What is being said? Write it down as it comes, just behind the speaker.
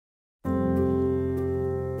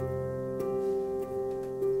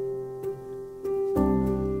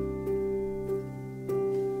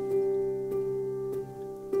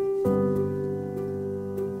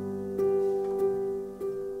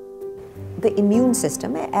The immune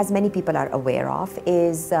system, as many people are aware of,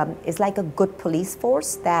 is like a good police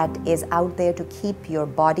force that is out there to keep your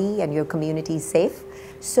body and your community safe.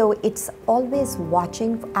 So it's always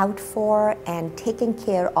watching out for and taking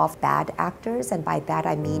care of bad actors, and by that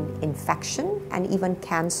I mean infection and even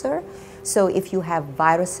cancer. So if you have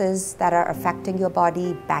viruses that are affecting your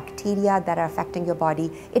body, bacteria that are affecting your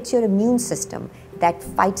body, it's your immune system that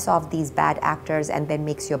fights off these bad actors and then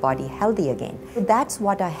makes your body healthy again. So that's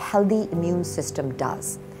what a healthy immune system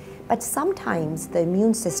does. But sometimes the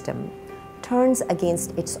immune system turns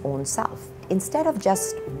against its own self. Instead of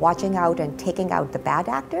just watching out and taking out the bad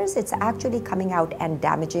actors, it's actually coming out and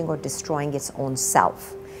damaging or destroying its own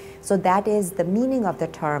self. So that is the meaning of the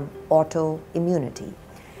term autoimmunity.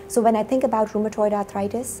 So when I think about rheumatoid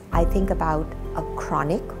arthritis, I think about a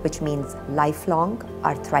chronic, which means lifelong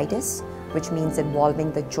arthritis, which means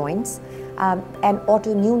involving the joints, and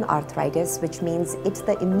autoimmune arthritis, which means it's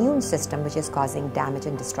the immune system which is causing damage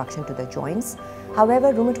and destruction to the joints.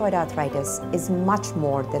 However, rheumatoid arthritis is much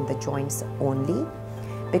more than the joints only,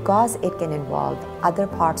 because it can involve other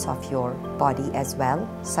parts of your body as well,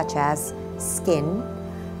 such as skin,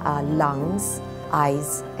 lungs,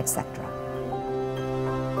 eyes, etc.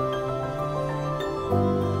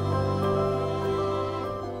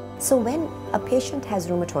 So when a patient has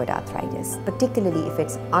rheumatoid arthritis, particularly if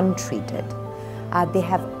it's untreated, they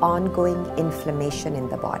have ongoing inflammation in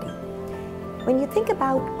the body. When you think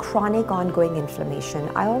about chronic ongoing inflammation,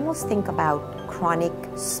 I almost think about chronic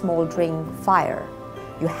smoldering fire.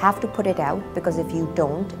 You have to put it out, because if you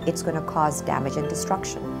don't, it's going to cause damage and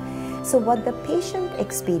destruction. So what the patient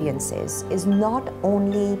experiences is not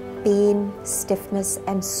only pain, stiffness,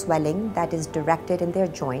 and swelling that is directed in their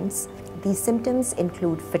joints. These symptoms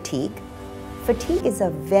include fatigue. Fatigue is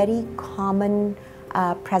a very common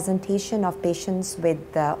presentation of patients with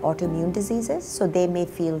autoimmune diseases. So they may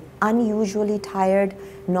feel unusually tired,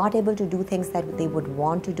 not able to do things that they would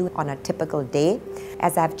want to do on a typical day.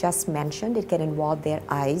 As I've just mentioned, it can involve their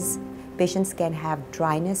eyes. Patients can have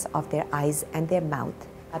dryness of their eyes and their mouth.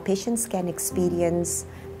 Patients can experience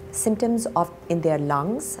symptoms in their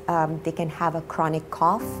lungs. They can have a chronic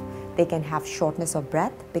cough. They can have shortness of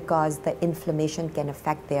breath because the inflammation can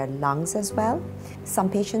affect their lungs as well. Some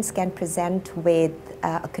patients can present with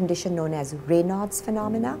a condition known as Raynaud's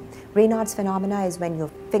phenomena. Raynaud's phenomena is when your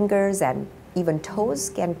fingers and even toes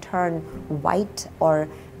can turn white, or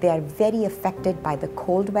they are very affected by the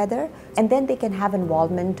cold weather. And then they can have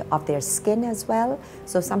involvement of their skin as well.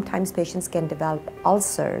 So sometimes patients can develop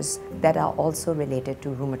ulcers that are also related to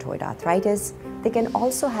rheumatoid arthritis. They can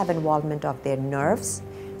also have involvement of their nerves.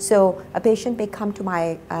 So a patient may come to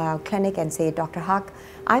my clinic and say, Dr. Haque,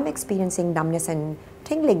 I'm experiencing numbness and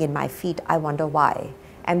tingling in my feet. I wonder why.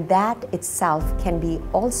 And that itself can be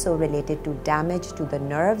also related to damage to the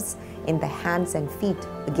nerves in the hands and feet,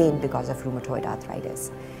 again because of rheumatoid arthritis.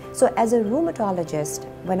 So as a rheumatologist,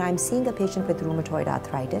 when I'm seeing a patient with rheumatoid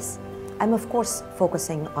arthritis, I'm of course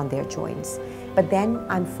focusing on their joints, but then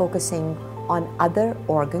I'm focusing on other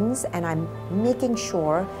organs, and I'm making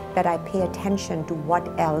sure that I pay attention to what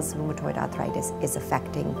else rheumatoid arthritis is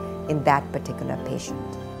affecting in that particular patient.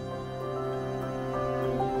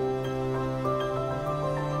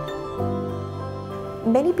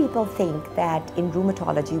 Many people think that in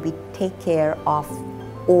rheumatology we take care of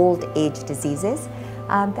old age diseases.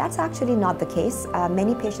 That's actually not the case.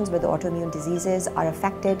 Many patients with autoimmune diseases are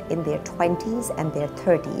affected in their 20s and their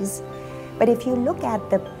 30s. But if you look at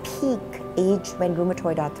the peak age when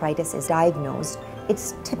rheumatoid arthritis is diagnosed,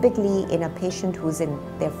 it's typically in a patient who's in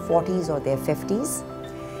their 40s or their 50s.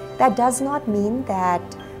 That does not mean that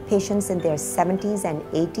patients in their 70s and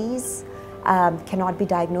 80s cannot be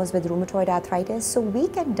diagnosed with rheumatoid arthritis. So we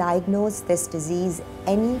can diagnose this disease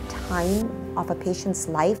any time of a patient's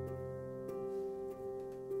life.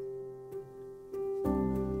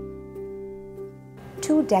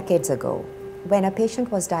 Two decades ago, when a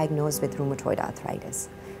patient was diagnosed with rheumatoid arthritis,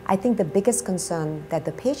 I think the biggest concern that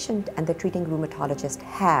the patient and the treating rheumatologist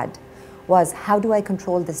had was, how do I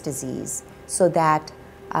control this disease so that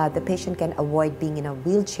the patient can avoid being in a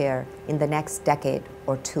wheelchair in the next decade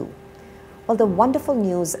or two? Well, the wonderful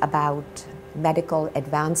news about medical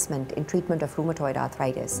advancement in treatment of rheumatoid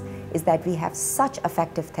arthritis is that we have such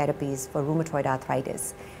effective therapies for rheumatoid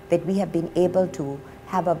arthritis that we have been able to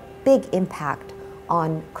have a big impact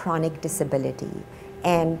on chronic disability,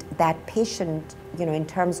 and that patient, in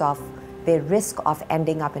terms of their risk of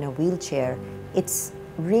ending up in a wheelchair, it's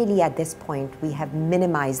really at this point we have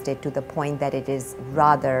minimized it to the point that it is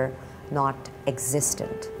rather not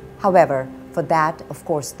existent. However, for that, of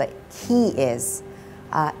course, the key is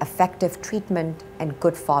effective treatment and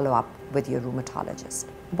good follow-up with your rheumatologist.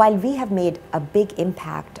 While we have made a big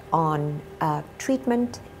impact on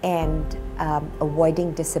treatment and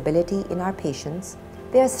avoiding disability in our patients,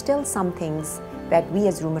 there are still some things that we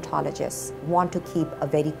as rheumatologists want to keep a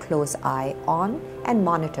very close eye on and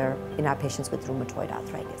monitor in our patients with rheumatoid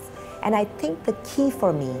arthritis. And I think the key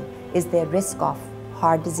for me is their risk of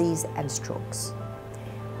heart disease and strokes.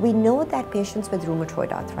 We know that patients with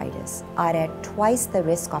rheumatoid arthritis are at twice the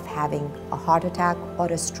risk of having a heart attack or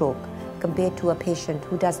a stroke compared to a patient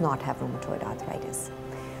who does not have rheumatoid arthritis.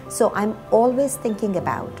 So I'm always thinking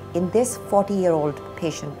about, in this 40-year-old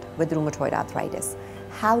patient with rheumatoid arthritis,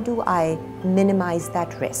 how do I minimize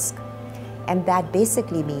that risk? And that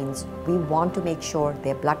basically means we want to make sure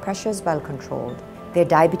their blood pressure is well controlled, their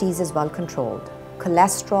diabetes is well controlled,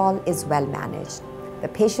 cholesterol is well managed, the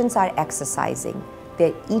patients are exercising,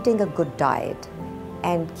 they're eating a good diet,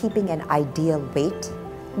 and keeping an ideal weight.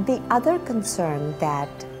 The other concern that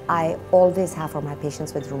I always have for my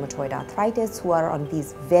patients with rheumatoid arthritis who are on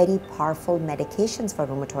these very powerful medications for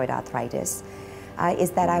rheumatoid arthritis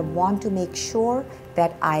is that I want to make sure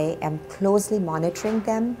that I am closely monitoring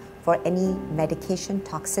them for any medication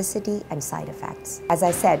toxicity and side effects. As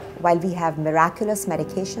I said, while we have miraculous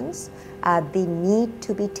medications, they need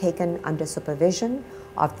to be taken under supervision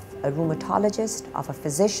of a rheumatologist, of a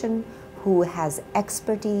physician who has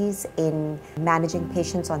expertise in managing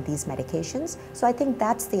patients on these medications. So I think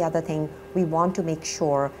that's the other thing. We want to make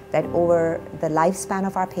sure that over the lifespan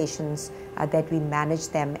of our patients that we manage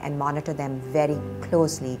them and monitor them very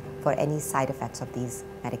closely for any side effects of these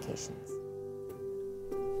medications.